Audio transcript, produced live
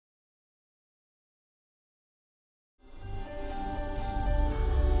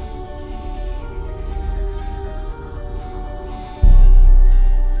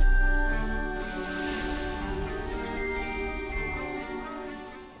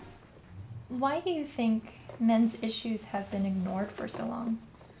Why do you think men's issues have been ignored for so long?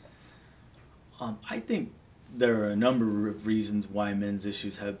 I think there are a number of reasons why men's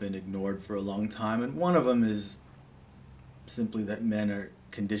issues have been ignored for a long time, and one of them is simply that men are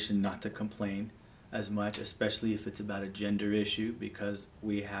conditioned not to complain as much, especially if it's about a gender issue, because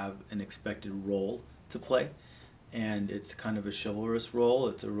we have an expected role to play, and it's kind of a chivalrous role.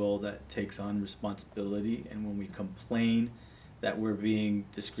 It's a role that takes on responsibility, and when we complain that we're being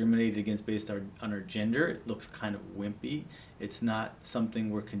discriminated against based on our gender, it looks kind of wimpy. It's not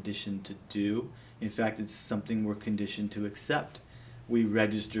something we're conditioned to do. In fact, it's something we're conditioned to accept. We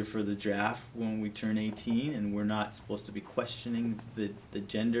register for the draft when we turn 18, and we're not supposed to be questioning the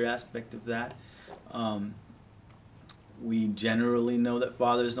gender aspect of that. We generally know that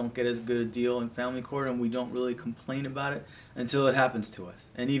fathers don't get as good a deal in family court, and we don't really complain about it until it happens to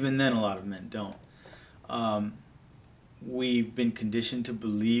us. And even then, a lot of men don't. We've been conditioned to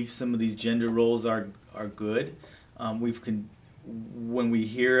believe some of these gender roles are good. When we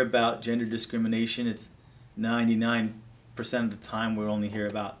hear about gender discrimination, it's 99% of the time we only hear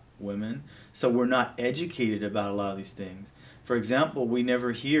about women. So we're not educated about a lot of these things. For example, we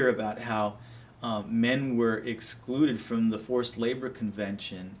never hear about how men were excluded from the Forced Labor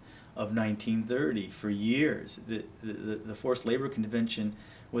Convention of 1930 for years. The Forced Labor Convention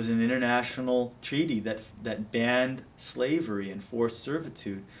was an international treaty that banned slavery and forced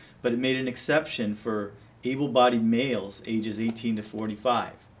servitude, but it made an exception for able-bodied males ages 18 to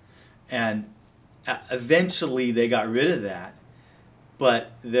 45. And eventually they got rid of that,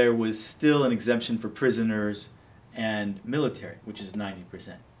 but there was still an exemption for prisoners and military, which is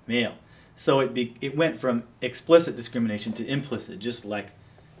 90% male. So it went from explicit discrimination to implicit, just like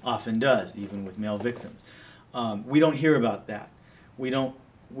often does, even with male victims. We don't hear about that. We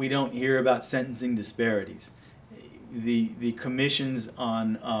don't hear about sentencing disparities. The commissions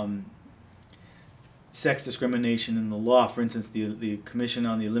on sex discrimination in the law, for instance, the Commission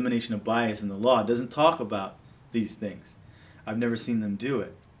on the Elimination of Bias in the Law, doesn't talk about these things. I've never seen them do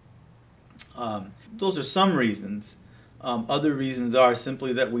it. Those are some reasons. Other reasons are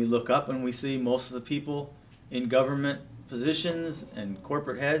simply that we look up and we see most of the people in government positions and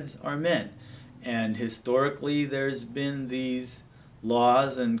corporate heads are men. And historically there's been these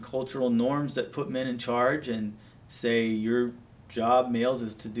laws and cultural norms that put men in charge and say your job, males,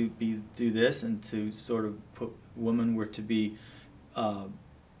 is to do this, and to sort of put women were to be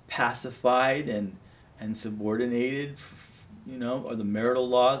pacified and subordinated. You know, or the marital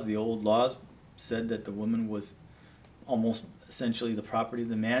laws, the old laws said that the woman was almost essentially the property of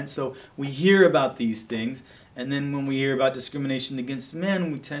the man. So we hear about these things, and then when we hear about discrimination against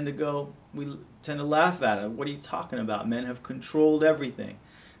men, we tend to laugh at it. What are you talking about? Men have controlled everything.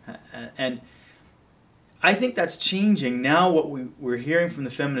 And I think that's changing. Now what we're hearing from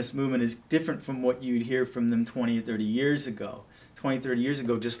the feminist movement is different from what you'd hear from them 20 or 30 years ago. 20, 30 years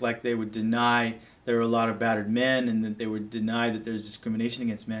ago, just like they would deny there are a lot of battered men and that they would deny that there's discrimination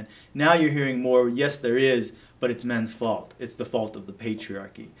against men. Now you're hearing more, yes there is, but it's men's fault. It's the fault of the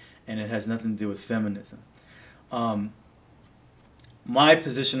patriarchy, and it has nothing to do with feminism. My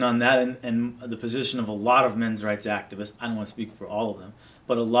position on that, and the position of a lot of men's rights activists, I don't want to speak for all of them,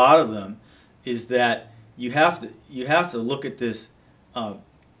 but a lot of them, is that you have to look at this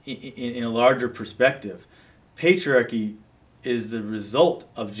in a larger perspective. Patriarchy is the result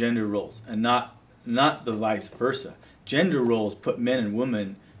of gender roles, and not the vice versa. Gender roles put men and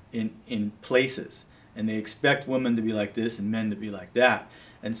women in places, and they expect women to be like this and men to be like that.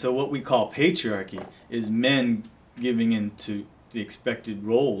 And so what we call patriarchy is men giving into the expected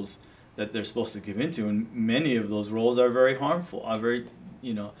roles that they're supposed to give into, and many of those roles are very harmful, are very,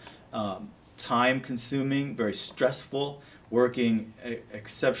 time-consuming, very stressful, working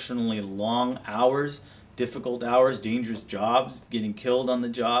exceptionally long hours, difficult hours, dangerous jobs, getting killed on the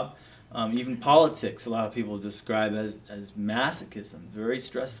job. Even politics, a lot of people describe as masochism, very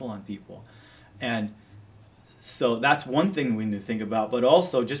stressful on people. And so that's one thing we need to think about, but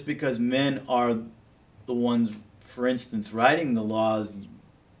also just because men are the ones, for instance, writing the laws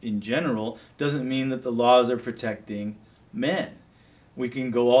in general, doesn't mean that the laws are protecting men. We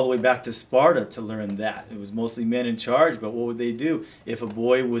can go all the way back to Sparta to learn that. It was mostly men in charge, but what would they do? If a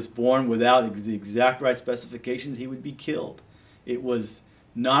boy was born without the exact right specifications, he would be killed. It was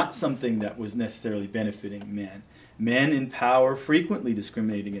not something that was necessarily benefiting men. Men in power frequently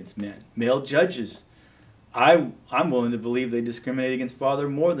discriminate against men. Male judges, I'm willing to believe they discriminate against father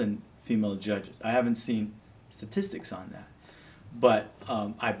more than female judges. I haven't seen statistics on that, but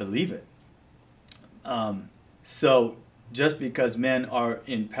I believe it. So just because men are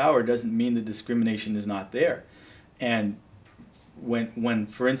in power doesn't mean the discrimination is not there. And when,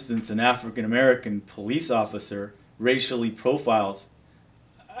 for instance, an African American police officer racially profiles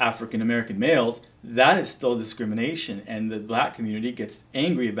African American males, that is still discrimination, and the black community gets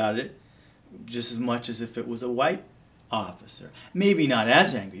angry about it just as much as if it was a white officer. Maybe not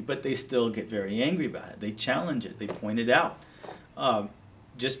as angry, but they still get very angry about it. They challenge it. They point it out.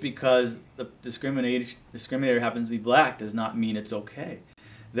 Just because the discriminator happens to be black does not mean it's okay.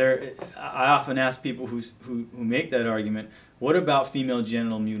 I often ask people who make that argument, what about female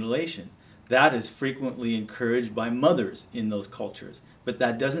genital mutilation? That is frequently encouraged by mothers in those cultures, but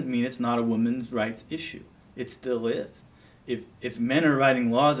that doesn't mean it's not a women's rights issue. It still is. If men are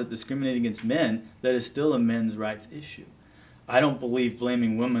writing laws that discriminate against men, that is still a men's rights issue. I don't believe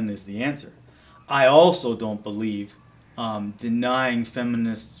blaming women is the answer. I also don't believe denying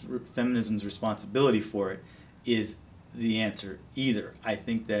feminism's responsibility for it is the answer either. I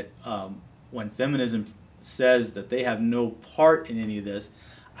think that when feminism says that they have no part in any of this,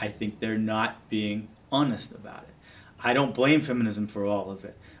 I think they're not being honest about it. I don't blame feminism for all of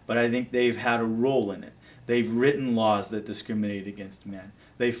it, but I think they've had a role in it. They've written laws that discriminate against men.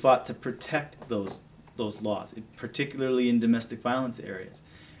 They fought to protect those laws, particularly in domestic violence areas.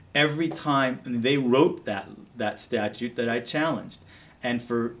 Every time, I mean, they wrote that statute that I challenged. And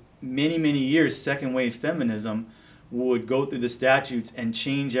for many, many years, second wave feminism would go through the statutes and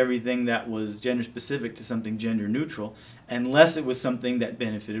change everything that was gender specific to something gender neutral, unless it was something that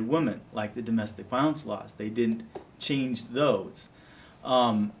benefited women, like the domestic violence laws. They didn't change those.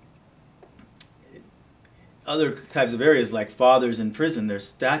 Other types of areas like fathers in prison, there's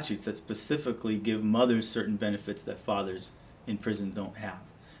statutes that specifically give mothers certain benefits that fathers in prison don't have.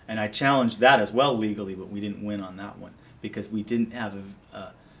 And I challenged that as well legally, but we didn't win on that one because we didn't have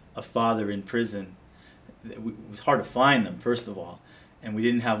a father in prison. It was hard to find them, first of all, and we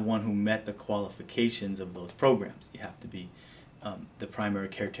didn't have one who met the qualifications of those programs. You have to be the primary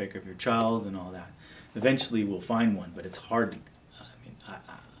caretaker of your child and all that. Eventually we'll find one, but it's hard. I mean,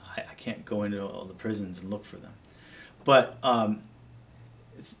 I can't go into all the prisons and look for them. But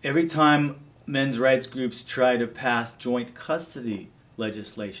every time men's rights groups try to pass joint custody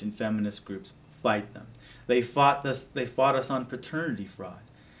legislation, feminist groups fight them. They fought us on paternity fraud.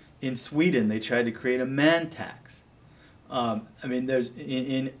 In Sweden, they tried to create a man tax. I mean,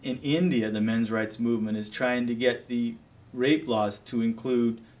 in India, the men's rights movement is trying to get the rape laws to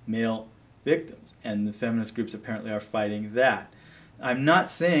include male victims, and the feminist groups apparently are fighting that. I'm not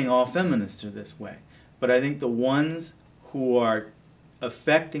saying all feminists are this way, but I think the ones who are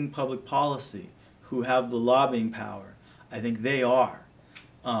affecting public policy, who have the lobbying power, I think they are.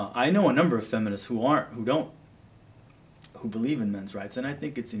 I know a number of feminists who believe in men's rights, and I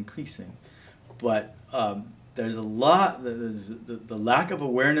think it's increasing. But there's a lot, the lack of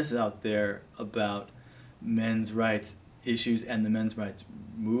awareness out there about men's rights issues and the men's rights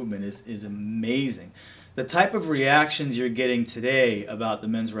movement is amazing. The type of reactions you're getting today about the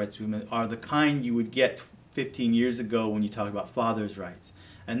men's rights movement are the kind you would get 15 years ago when you talked about fathers' rights.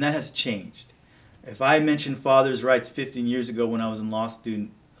 And that has changed. If I mentioned fathers' rights 15 years ago when I was in law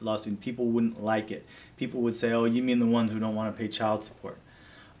student, people wouldn't like it. People would say, oh, you mean the ones who don't want to pay child support.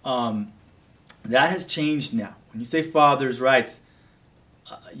 That has changed now. When you say fathers' rights,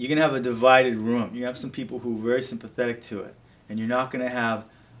 you're going to have a divided room. You have some people who are very sympathetic to it, and you're not going to have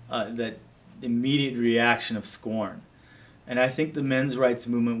that immediate reaction of scorn. And I think the men's rights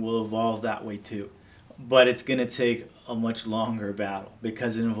movement will evolve that way too. But it's going to take a much longer battle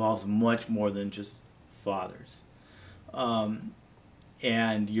because it involves much more than just fathers. And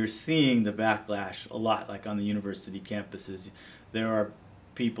you're seeing the backlash a lot, like on the university campuses. There are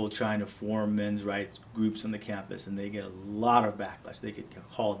people trying to form men's rights groups on the campus, and they get a lot of backlash. They get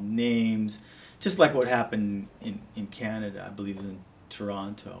called names, just like what happened in Canada, I believe it was in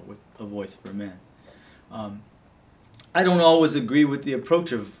Toronto, with A Voice for Men. I don't always agree with the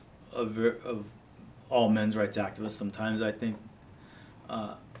approach of all men's rights activists. Sometimes I think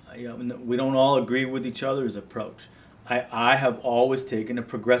we don't all agree with each other's approach. I have always taken a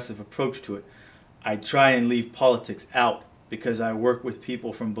progressive approach to it. I try and leave politics out because I work with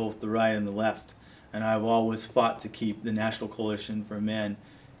people from both the right and the left, and I've always fought to keep the National Coalition for Men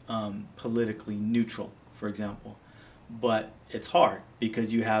politically neutral, for example. But it's hard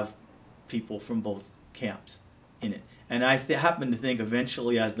because you have people from both camps in it. And I happen to think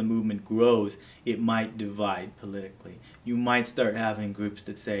eventually as the movement grows, it might divide politically. You might start having groups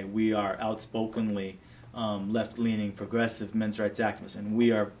that say we are outspokenly left-leaning progressive men's rights activists and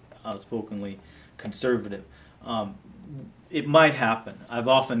we are outspokenly conservative. It might happen. I've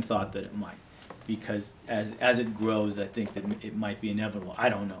often thought that it might, because as it grows, I think that it might be inevitable. I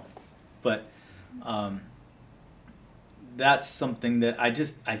don't know. But that's something that I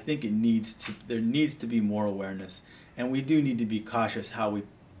think there needs to be more awareness, and we do need to be cautious how we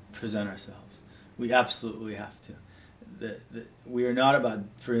present ourselves. We absolutely have to. We are not about,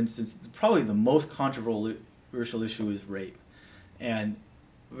 for instance, probably the most controversial issue is rape, and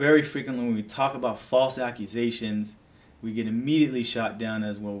very frequently when we talk about false accusations, we get immediately shot down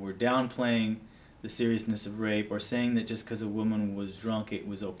as, well, we're downplaying the seriousness of rape, or saying that just because a woman was drunk it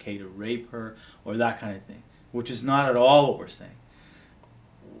was okay to rape her, or that kind of thing, which is not at all what we're saying.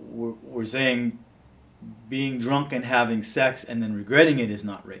 We're saying being drunk and having sex and then regretting it is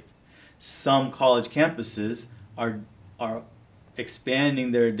not rape. Some college campuses are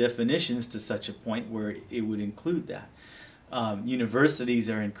expanding their definitions to such a point where it would include that. Universities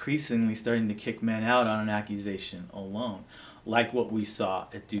are increasingly starting to kick men out on an accusation alone, like what we saw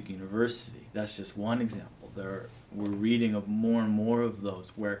at Duke University. That's just one example. We're reading of more and more of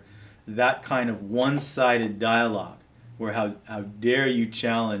those, where that kind of one-sided dialogue, where how dare you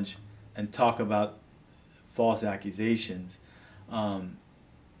challenge and talk about false accusations,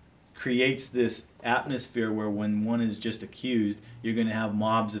 creates this atmosphere where when one is just accused, you're going to have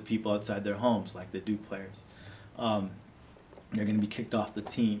mobs of people outside their homes, like the Duke players. They're going to be kicked off the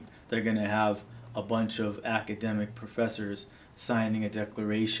team. They're going to have a bunch of academic professors signing a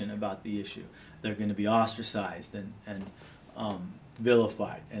declaration about the issue. They're going to be ostracized and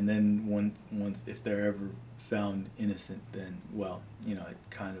vilified. And then once if they're ever found innocent, then, well, you know, it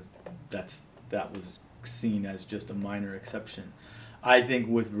kind of that was seen as just a minor exception. I think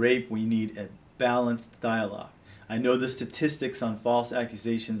with rape we need a balanced dialogue. I know the statistics on false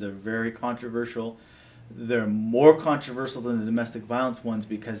accusations are very controversial. They're more controversial than the domestic violence ones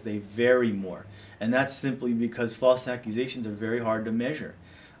because they vary more. And that's simply because false accusations are very hard to measure.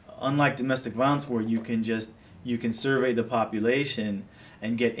 Unlike domestic violence, where you can survey the population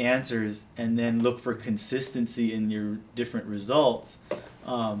and get answers and then look for consistency in your different results,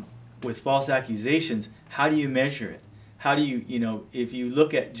 with false accusations, how do you measure it? How do you, if you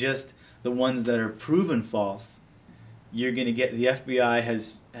look at just the ones that are proven false, you're going to get, the FBI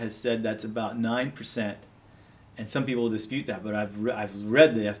has said that's about 9%, and some people dispute that, but I've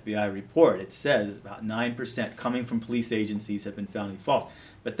read the FBI report. It says about 9% coming from police agencies have been found to be false.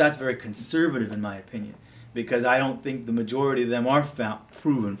 But that's very conservative in my opinion, because I don't think the majority of them are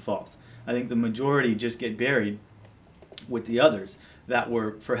proven false. I think the majority just get buried with the others that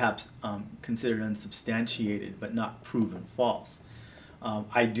were perhaps considered unsubstantiated but not proven false.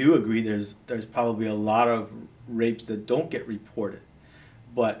 I do agree there's probably a lot of rapes that don't get reported,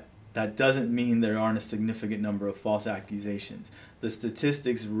 but that doesn't mean there aren't a significant number of false accusations. The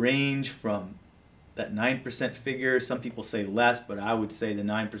statistics range from that 9% figure, some people say less, but I would say the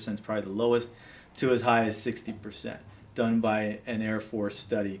 9% is probably the lowest, to as high as 60%, done by an Air Force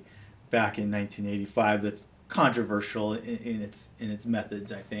study back in 1985 that's controversial in its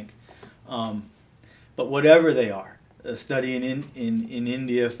methods, I think. But whatever they are, a study in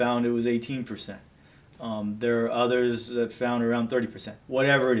India found it was 18%. There are others that found around 30%.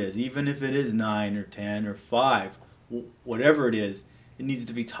 Whatever it is, even if it is 9 or 10 or 5, whatever it is, it needs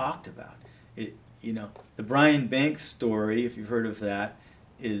to be talked about. The Brian Banks story, if you've heard of that,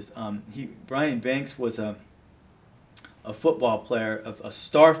 is Brian Banks was a football player, a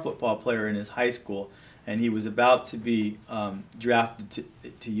star football player in his high school, and he was about to be drafted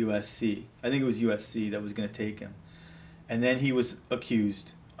to USC. I think it was USC that was going to take him. And then he was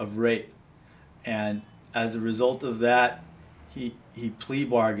accused of rape. And as a result of that, he plea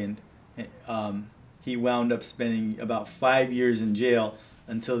bargained. He wound up spending about 5 years in jail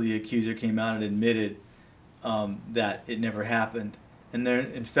until the accuser came out and admitted that it never happened. And there,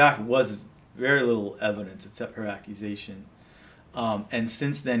 in fact, was very little evidence except her accusation. And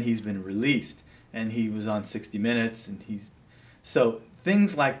since then, he's been released. And he was on 60 Minutes. And so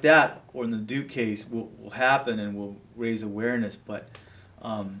things like that, or in the Duke case, will happen and will raise awareness. But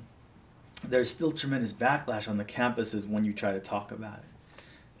there's still tremendous backlash on the campuses when you try to talk about it.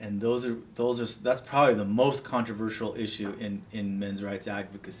 And that's probably the most controversial issue in men's rights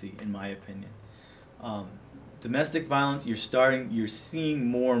advocacy, in my opinion. Domestic violence, you're seeing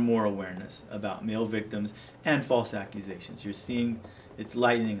more and more awareness about male victims and false accusations. You're seeing it's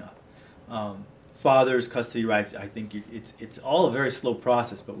lightening up. Fathers' custody rights, I think it's all a very slow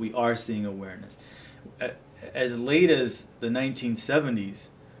process, but we are seeing awareness. As late as the 1970s,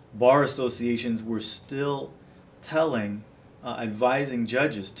 bar associations were still advising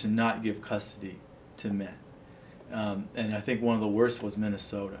judges to not give custody to men. And I think one of the worst was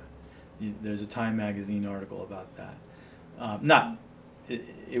Minnesota. There's a Time magazine article about that.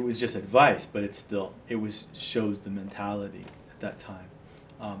 It was just advice, but it shows the mentality at that time.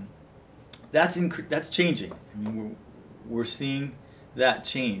 That's changing. I mean, we're seeing that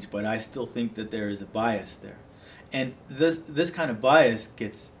change, but I still think that there is a bias there. And this kind of bias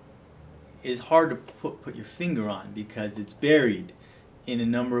is hard to put your finger on because it's buried in a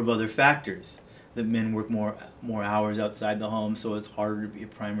number of other factors. That men work more hours outside the home, so it's harder to be a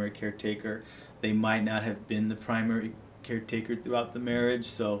primary caretaker. They might not have been the primary caretaker throughout the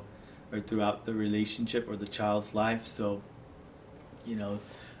marriage, or throughout the relationship or the child's life. So, you know,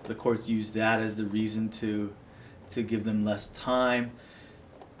 the courts use that as the reason to give them less time.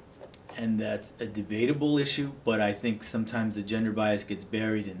 And that's a debatable issue, but I think sometimes the gender bias gets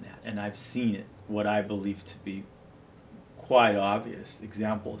buried in that. And I've seen it, what I believe to be quite obvious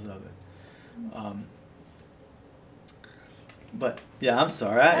examples of it. But yeah, I'm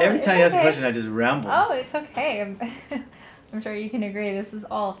sorry. Every time you ask a question, I just ramble. Oh, it's okay. I'm sure you can agree. This is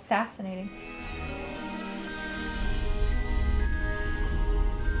all fascinating.